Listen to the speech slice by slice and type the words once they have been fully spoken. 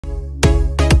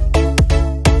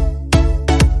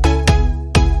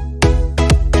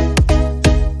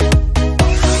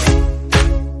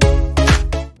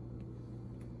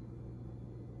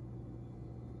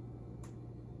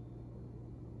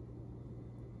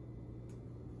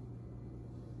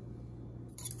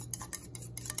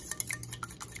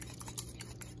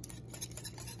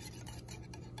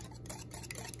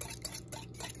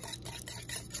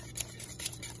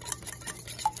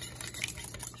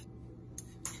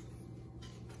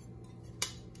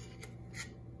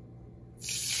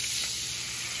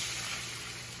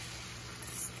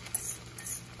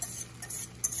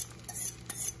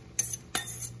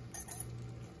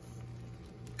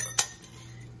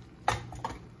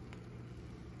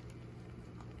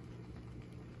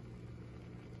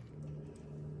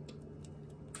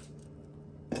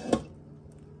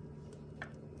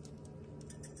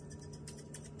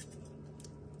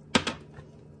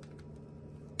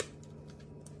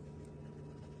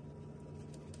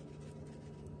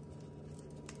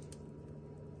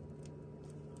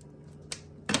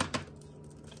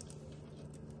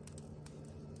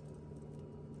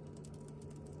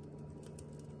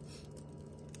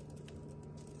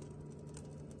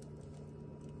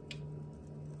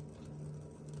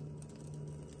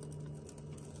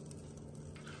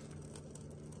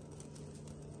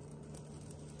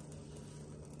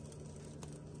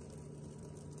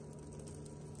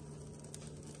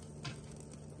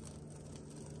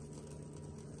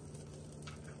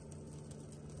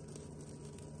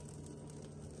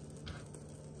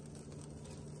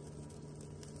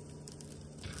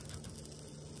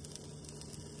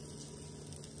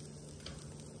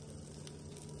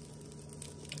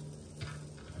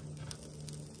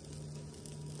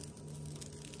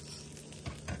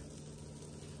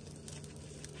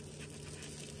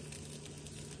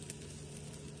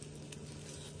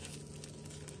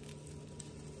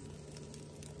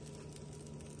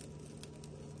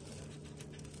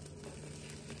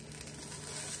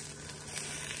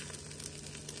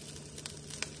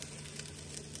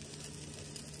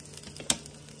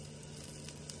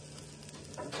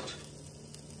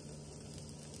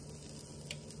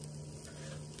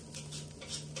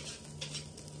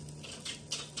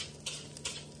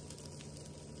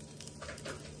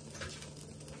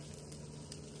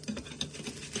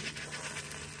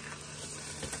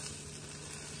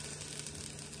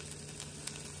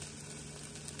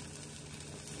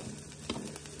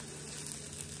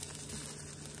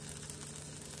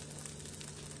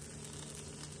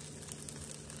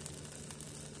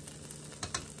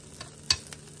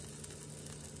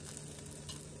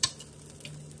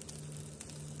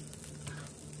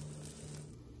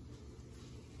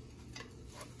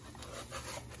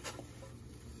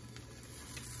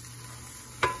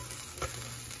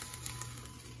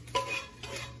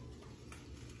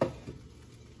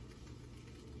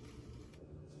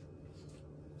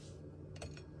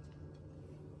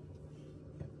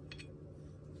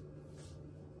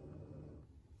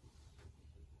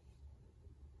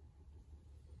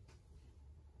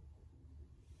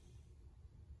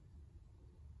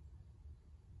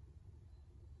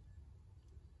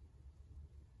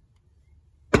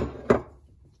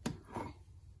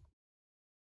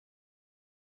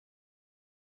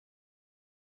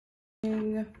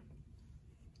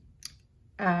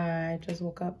I just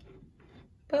woke up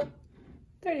about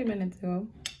 30 minutes ago.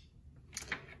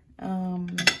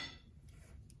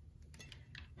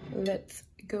 Let's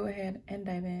go ahead and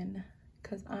dive in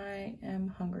because I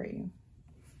am hungry.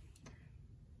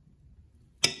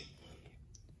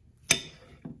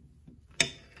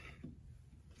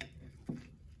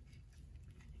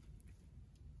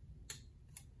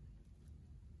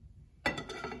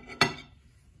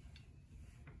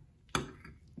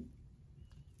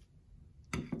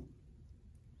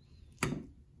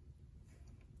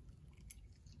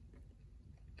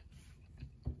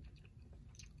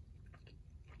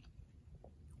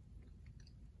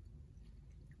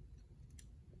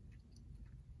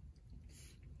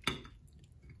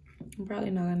 I'm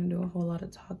probably not gonna do a whole lot of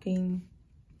talking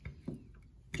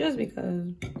just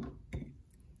because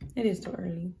it is too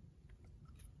early.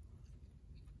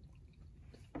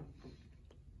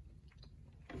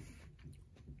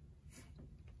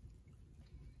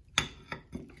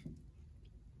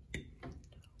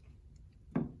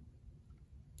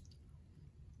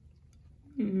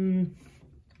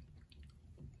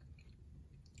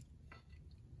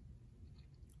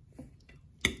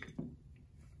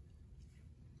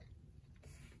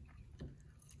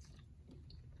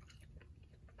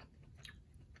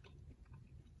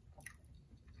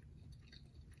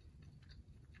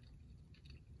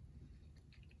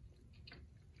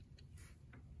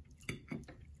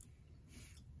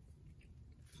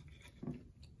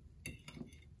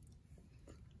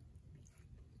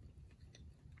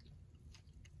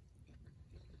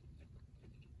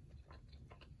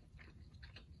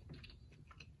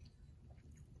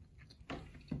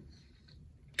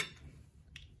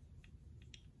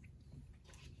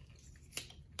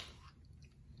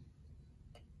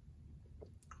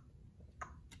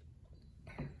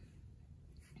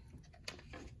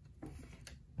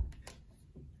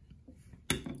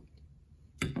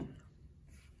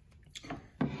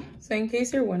 So in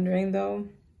case you're wondering though,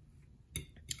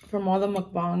 from all the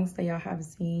mukbangs that y'all have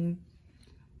seen,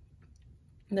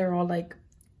 they're all like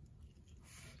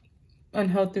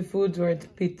unhealthy foods or it's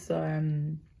pizza,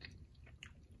 and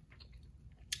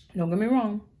don't get me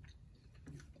wrong,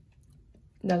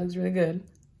 that looks really good.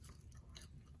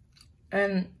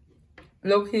 And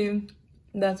low-key,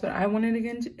 that's what I wanted to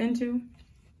get into,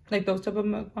 like those type of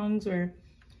mukbangs where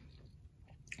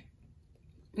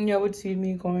y'all would see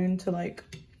me going to like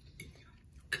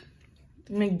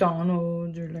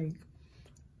McDonald's or like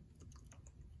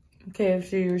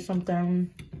KFC or something.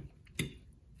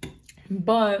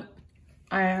 But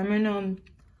I am in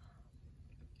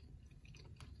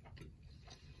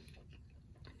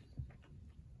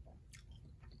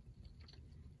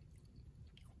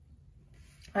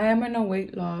a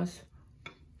weight loss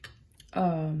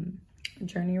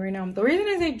journey right now. The reason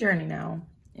I say journey now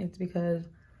is because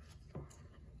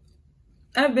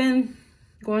I've been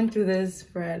going through this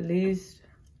for at least,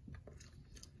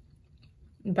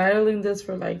 battling this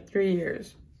for like 3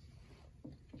 years.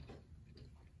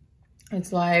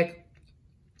 It's like,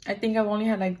 I think I've only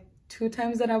had like 2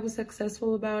 times that I was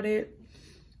successful about it.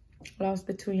 Lost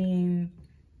between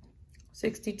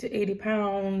 60 to 80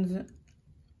 pounds.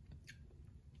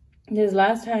 This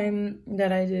last time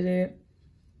that I did it,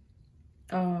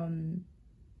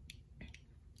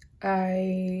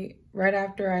 right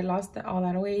after I lost all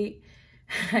that weight,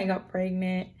 I got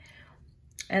pregnant.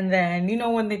 And then, you know,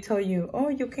 when they tell you, oh,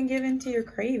 you can give in to your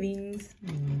cravings.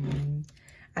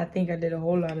 I think I did a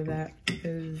whole lot of that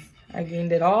because I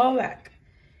gained it all back.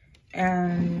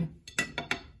 And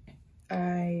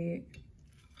I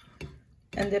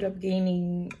ended up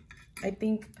gaining, I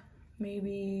think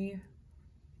maybe,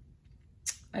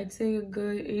 I'd say a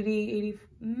good 80,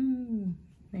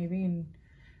 maybe.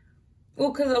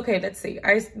 Well, because, okay, let's see.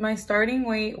 My starting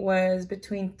weight was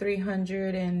between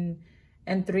 300 and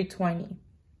 320.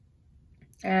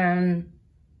 And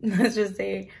let's just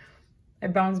say I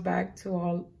bounced back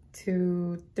to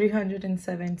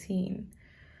 317.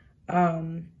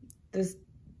 This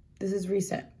is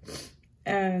recent.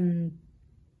 And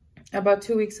about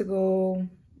 2 weeks ago,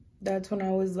 that's when I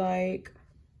was like,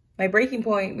 my breaking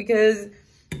point, because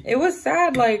it was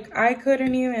sad. Like, I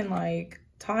couldn't even like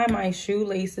tie my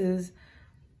shoelaces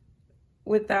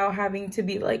without having to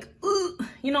be like,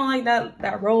 you know, like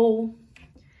that roll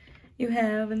you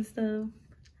have and stuff.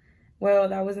 Well,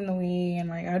 that was in the way, and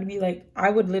like I'd be like,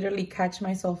 I would literally catch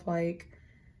myself like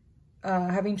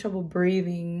having trouble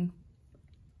breathing.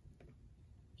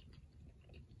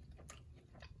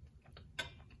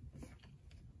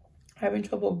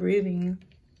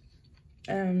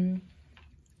 And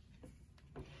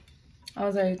I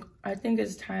was like, I think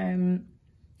it's time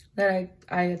that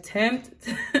I attempt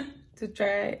to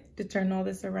try to turn all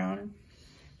this around,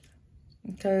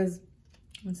 because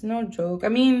it's no joke. I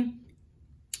mean,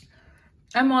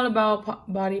 I'm all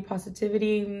about body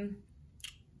positivity,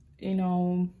 you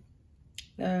know.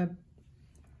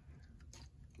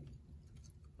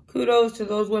 Kudos to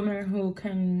those women who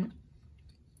can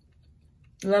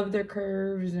love their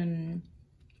curves and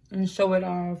show it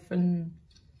off, and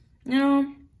you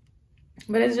know.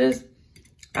 But it's just,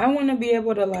 I want to be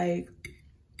able to like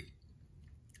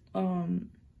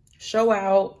show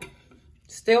out,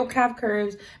 still have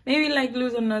curves, maybe like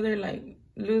lose another, like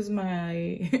lose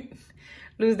my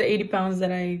lose the 80 pounds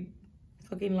that I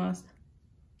fucking lost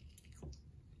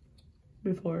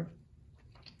before.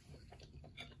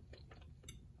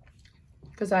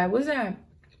 Because I was at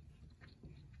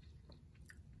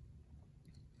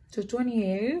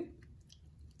 228. I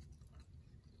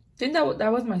think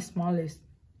that was my smallest.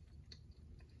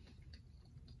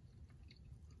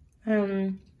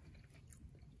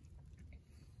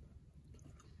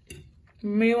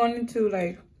 Me wanting to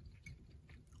like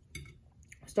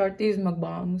start these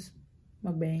mukbangs,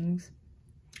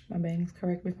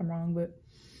 correct me if I'm wrong, but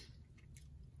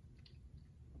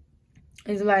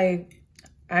it's like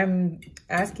I'm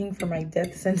asking for my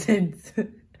death sentence.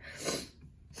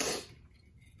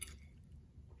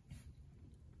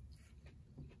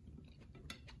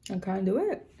 I can't do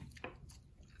it.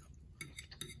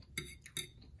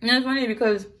 And it's funny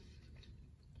because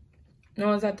when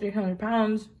I was at 300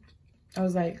 pounds, I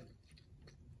was like,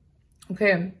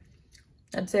 okay,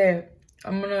 that's it.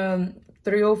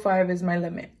 305 is my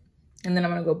limit. And then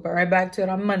I'm gonna go right back to it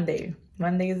on Monday.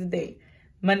 Monday is the day.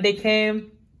 Monday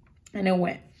came and it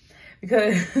went.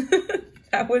 Because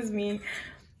that was me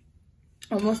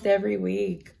almost every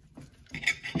week.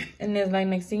 And it's like,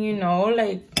 next thing you know,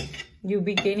 like, you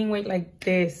be gaining weight like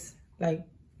this. Like,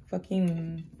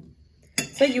 fucking...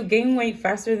 It's like you gain weight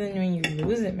faster than when you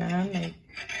lose it, man. Like...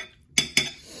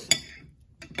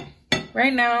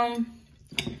 Right now,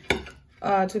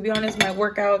 to be honest, my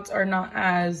workouts are not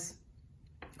as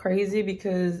crazy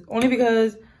because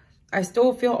I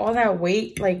still feel all that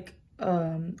weight like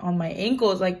on my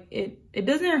ankles. Like it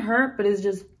doesn't hurt, but it's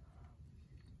just,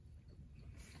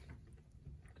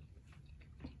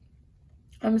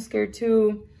 I'm scared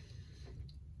to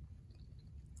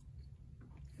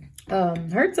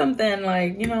hurt something,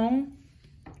 like, you know,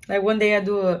 like one day I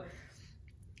do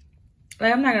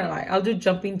like, I'm not gonna lie, I'll do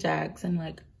jumping jacks and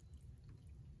like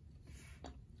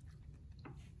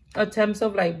attempts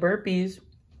of like burpees.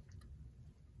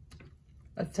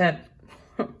 Attempt.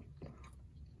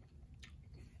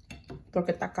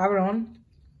 Porque está cabrón.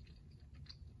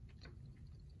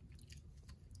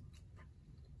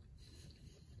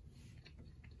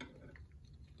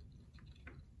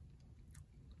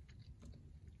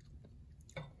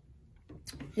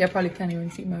 Yeah, I probably can't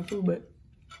even see my food, but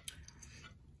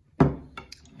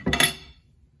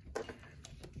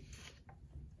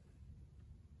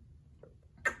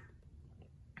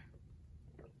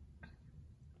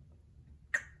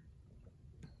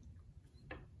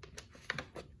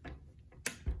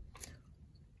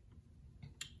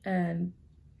and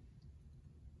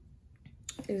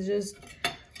it's just,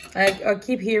 I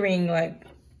keep hearing like,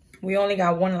 we only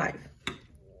got one life.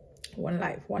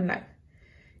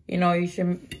 You know, you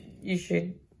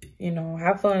should, you know,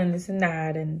 have fun and this and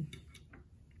that, and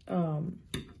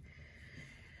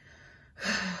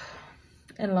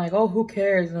and like, oh, who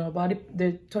cares? You know,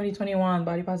 the 2021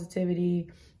 body positivity,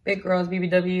 big girls,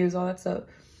 BBWs, all that stuff.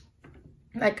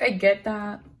 Like, I get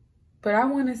that, but I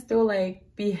want to still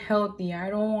like be healthy. I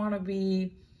don't want to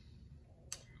be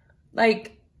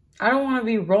like, I don't want to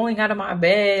be rolling out of my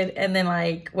bed and then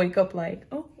like wake up like,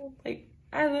 oh, like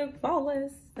I look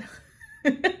flawless.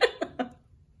 I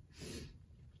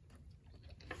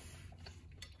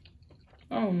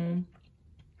don't know.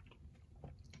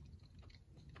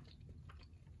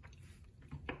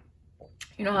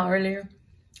 You know how earlier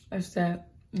I said,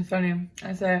 it's funny,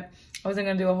 I said I wasn't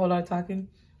gonna do a whole lot of talking,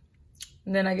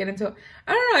 and then I get into,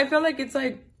 I don't know, I feel like it's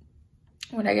like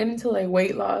when I get into like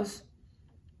weight loss,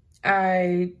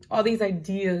 all these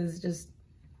ideas just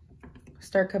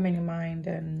start coming to mind,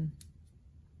 and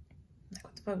like,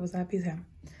 what the fuck was that piece of?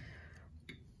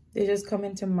 They just come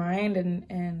into mind,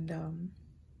 and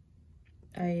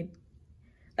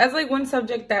that's like one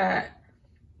subject that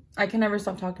I can never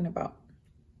stop talking about.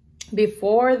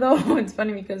 Before though, it's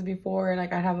funny because before,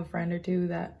 like, I'd have a friend or two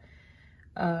that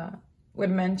would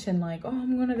mention like, oh,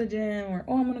 I'm going to the gym, or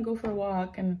oh, I'm gonna go for a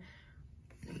walk, and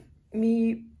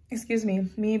me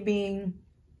being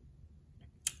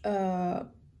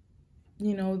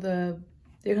you know, the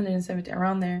 370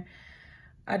 around there,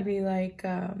 I'd be like,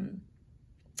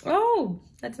 Oh,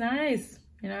 that's nice.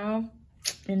 You know,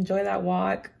 enjoy that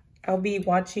walk. I'll be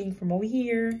watching from over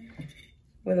here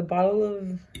with a bottle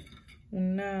of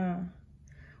un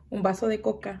vaso de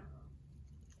coca.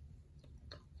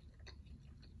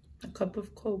 A cup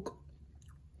of Coke.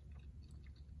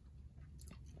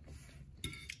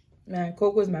 Man,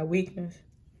 Coke was my weakness.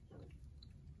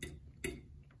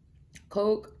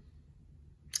 Coke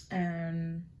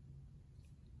and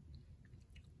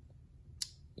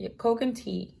yeah, Coke and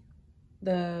tea.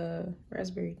 The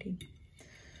raspberry tea.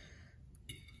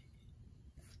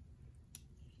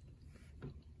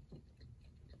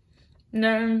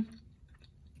 Now,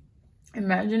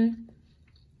 imagine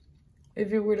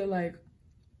if you were to like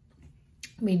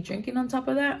be drinking on top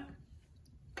of that.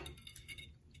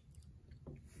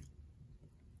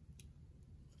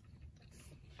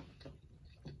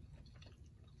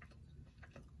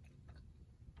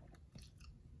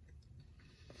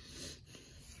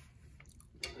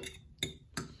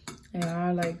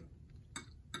 Yeah, like,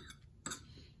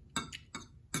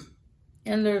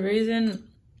 and the reason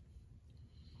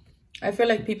I feel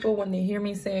like people, when they hear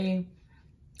me say,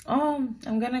 oh,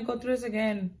 I'm gonna go through this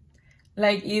again,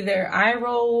 like either eye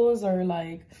rolls or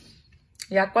like,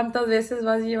 ya cuántas veces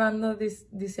vas llevando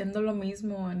diciendo lo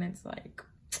mismo, and it's like,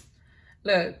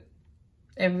 look,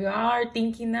 if you are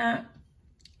thinking that,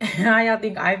 I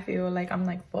think I feel like, I'm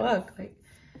like, fuck, like,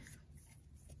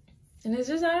 and it's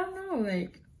just, I don't know,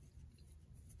 like,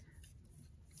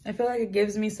 I feel like it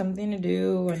gives me something to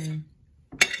do, and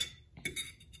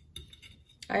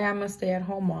I am a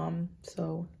stay-at-home mom,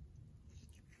 so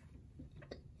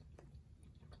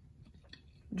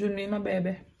you need my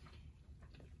baby.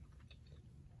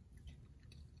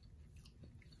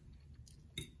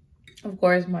 Of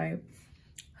course, my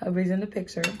hubby's in the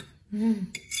picture.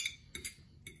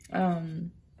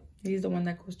 He's the one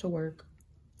that goes to work.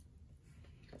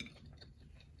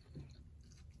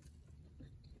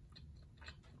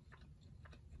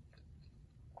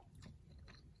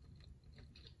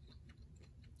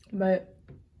 But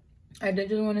I did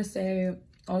just want to say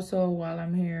also while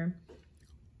I'm here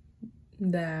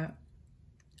that,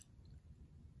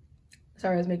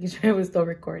 sorry, I was making sure it was still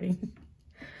recording.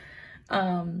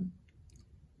 My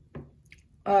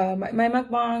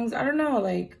mukbangs, I don't know,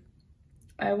 like,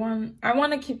 I want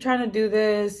to keep trying to do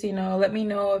this, you know. Let me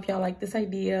know if y'all like this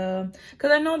idea,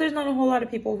 because I know there's not a whole lot of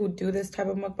people who do this type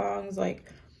of mukbangs, like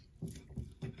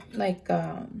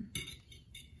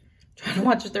trying to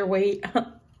watch their weight.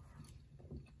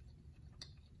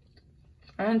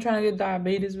 I'm trying to get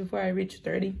diabetes before I reach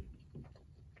 30.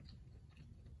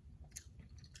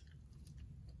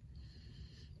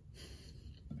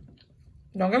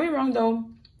 Don't get me wrong though,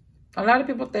 a lot of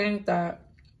people think that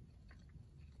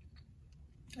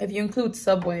if you include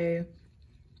Subway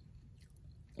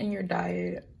in your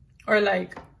diet, or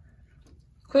like,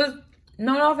 because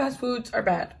not all fast foods are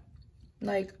bad.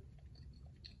 Like,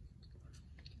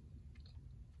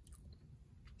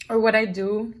 or what I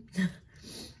do,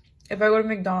 if I go to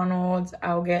McDonald's,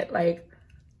 I'll get like,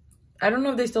 I don't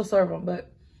know if they still serve them,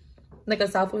 but like a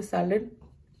Southwest salad.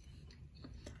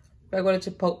 If I go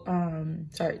to Chipotle,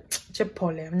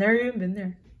 I've never even been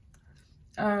there.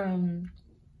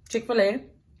 Chick-fil-A,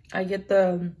 I get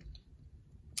the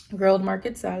grilled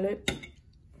market salad.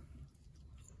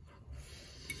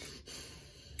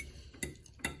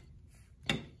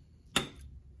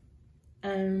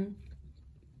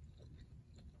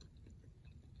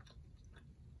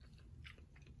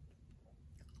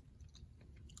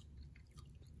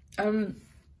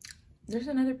 There's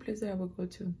another place that I would go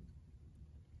to.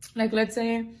 Like, let's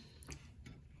say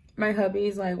my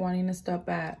hubby's like wanting to stop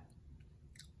at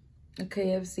a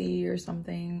KFC or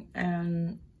something,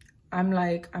 and I'm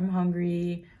like, I'm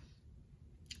hungry.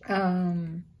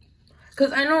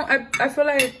 Cause I know, I feel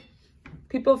like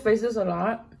people face this a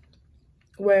lot,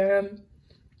 where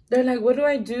they're like, what do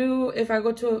I do if I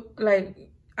go to, like,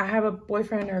 I have a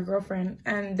boyfriend or a girlfriend,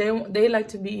 and they like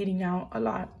to be eating out a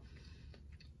lot.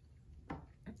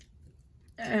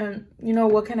 And, you know,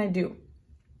 what can I do?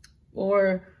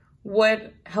 Or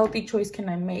what healthy choice can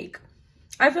I make?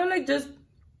 I feel like just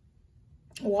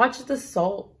watch the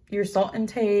salt, your salt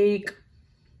intake.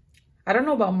 I don't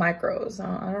know about macros.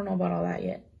 I don't know about all that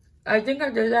yet. I think I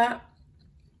did that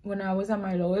when I was at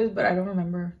my lowest, but I don't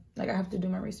remember. Like, I have to do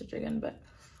my research again, but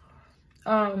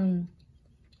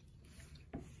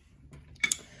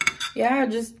yeah,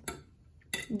 just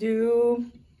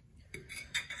do,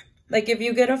 like, if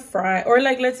you get a fry, or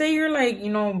like, let's say you're like,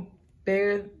 you know,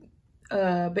 bigger,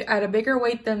 at a bigger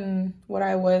weight than what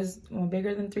I was, well,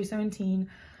 bigger than 317.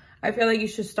 I feel like you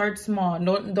should start small.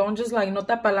 Don't just like, no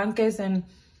te apalanques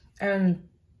and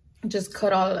just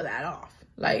cut all of that off.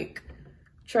 Like,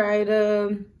 try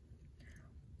to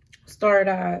start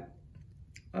at,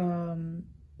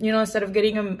 you know, instead of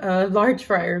getting a large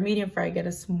fry or a medium fry, get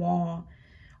a small.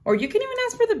 Or you can even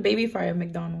ask for the baby fry at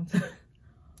McDonald's.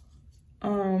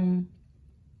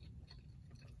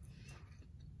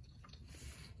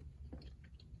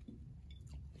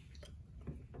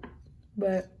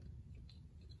 But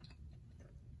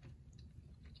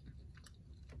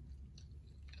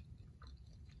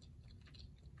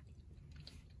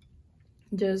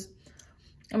just,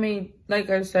 I mean, like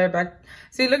I said, back,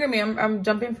 see, look at me, I'm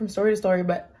jumping from story to story.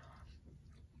 But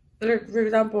for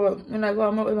example, when I go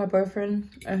out with my boyfriend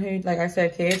and he, like I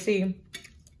said, KFC,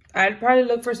 I'd probably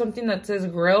look for something that says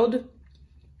grilled.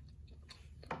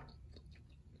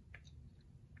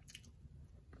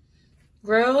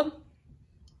 Grilled.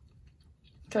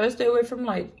 Try to stay away from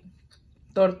like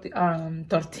tortilla. I'm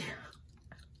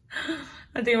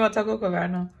thinking about taco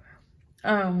Cabana.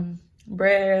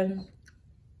 Bread.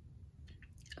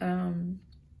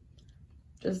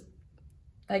 Just,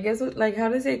 I guess, like, how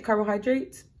do they say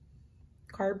carbohydrates?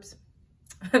 Carbs.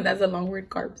 That's a long word,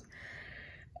 carbs.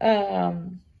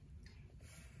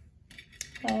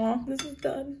 Oh, this is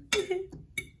done.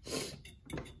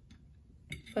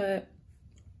 But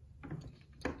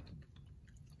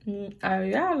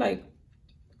yeah, like,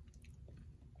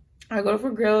 I go for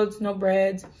grilled, no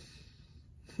breads,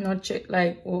 no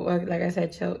like I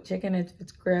said, chicken if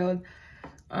it's grilled.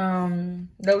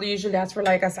 They'll usually ask for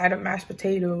like a side of mashed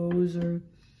potatoes, or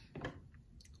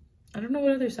I don't know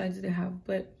what other sides they have,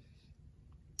 but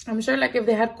I'm sure like if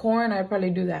they had corn, I'd probably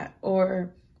do that.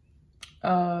 Or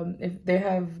if they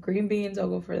have green beans, I'll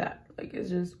go for that. Like, it's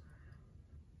just,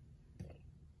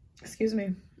 excuse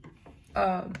me.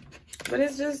 But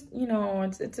it's just, you know,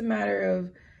 it's a matter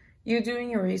of you doing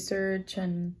your research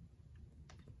and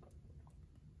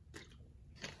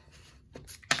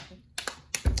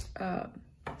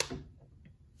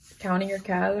counting your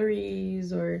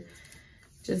calories, or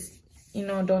just, you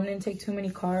know, don't intake too many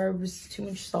carbs, too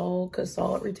much salt, because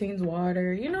salt retains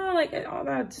water, you know, like all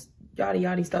that yada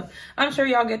yada stuff. I'm sure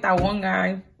y'all get that one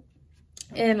guy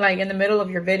in like in the middle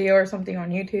of your video or something on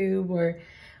YouTube, or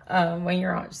when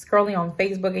you're scrolling on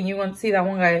Facebook and you want to see that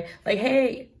one guy like,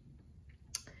 hey,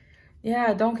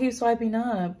 yeah, don't keep swiping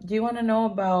up. Do you want to know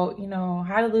about, you know,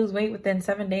 how to lose weight within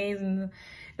 7 days? And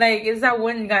like, it's that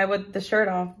one guy with the shirt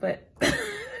off, but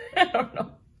I don't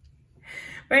know.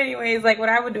 But anyways, like what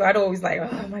I would do, I'd always like,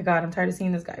 oh my God, I'm tired of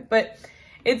seeing this guy. But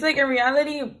it's like in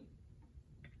reality,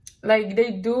 like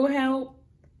they do help.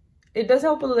 It does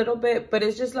help a little bit, but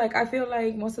it's just like, I feel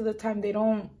like most of the time they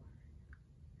don't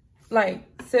like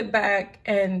sit back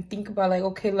and think about like,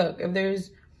 okay, look, if there's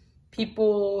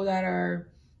people that are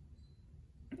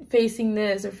facing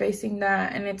this or facing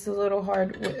that, and it's a little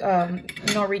hard with,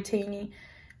 you know,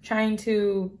 trying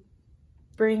to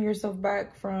bring yourself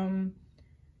back from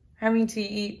having to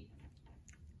eat,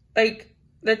 like,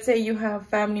 let's say you have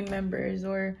family members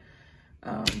or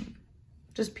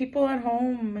just people at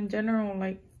home in general,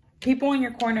 like people in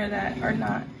your corner that are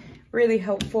not really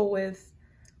helpful with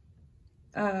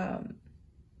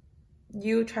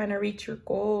you trying to reach your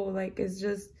goal. Like, it's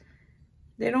just,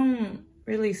 they don't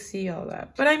really see all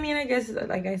that. But I mean, I guess,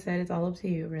 like I said, it's all up to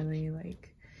you, really.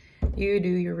 Like, you do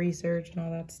your research and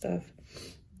all that stuff.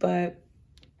 But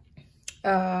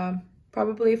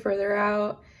probably further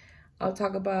out, I'll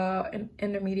talk about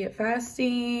intermediate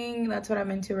fasting. That's what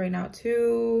I'm into right now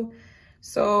too.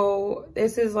 So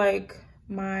this is like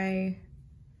my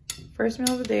first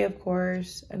meal of the day, of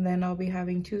course, and then I'll be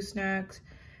having 2 snacks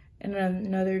and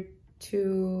another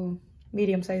 2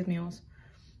 medium-sized meals.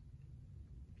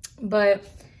 But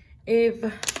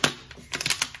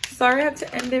sorry I have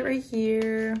to end it right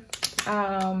here.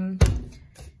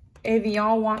 If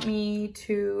y'all want me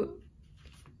to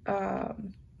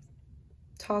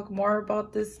talk more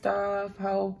about this stuff,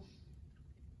 how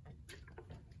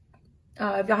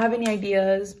if y'all have any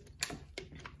ideas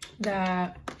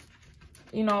that,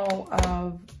 you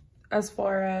know, as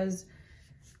far as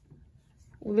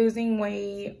losing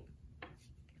weight,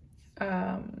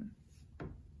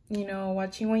 you know,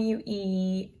 watching what you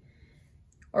eat,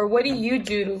 or what do you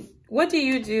do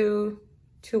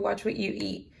to watch what you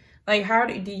eat? Like, how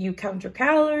do you count your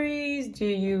calories? Do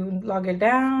you log it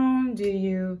down? Do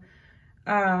you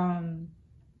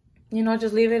you know,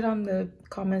 just leave it on the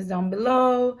comments down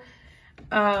below.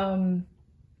 I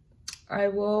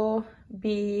will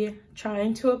be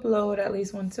trying to upload at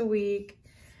least once a week.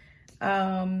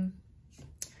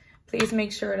 Please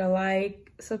make sure to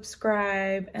like,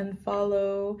 subscribe, and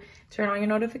follow. Turn on your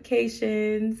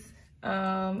notifications.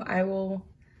 I will,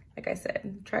 like I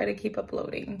said, try to keep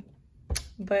uploading.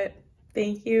 But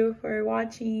Thank you for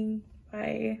watching.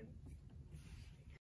 Bye.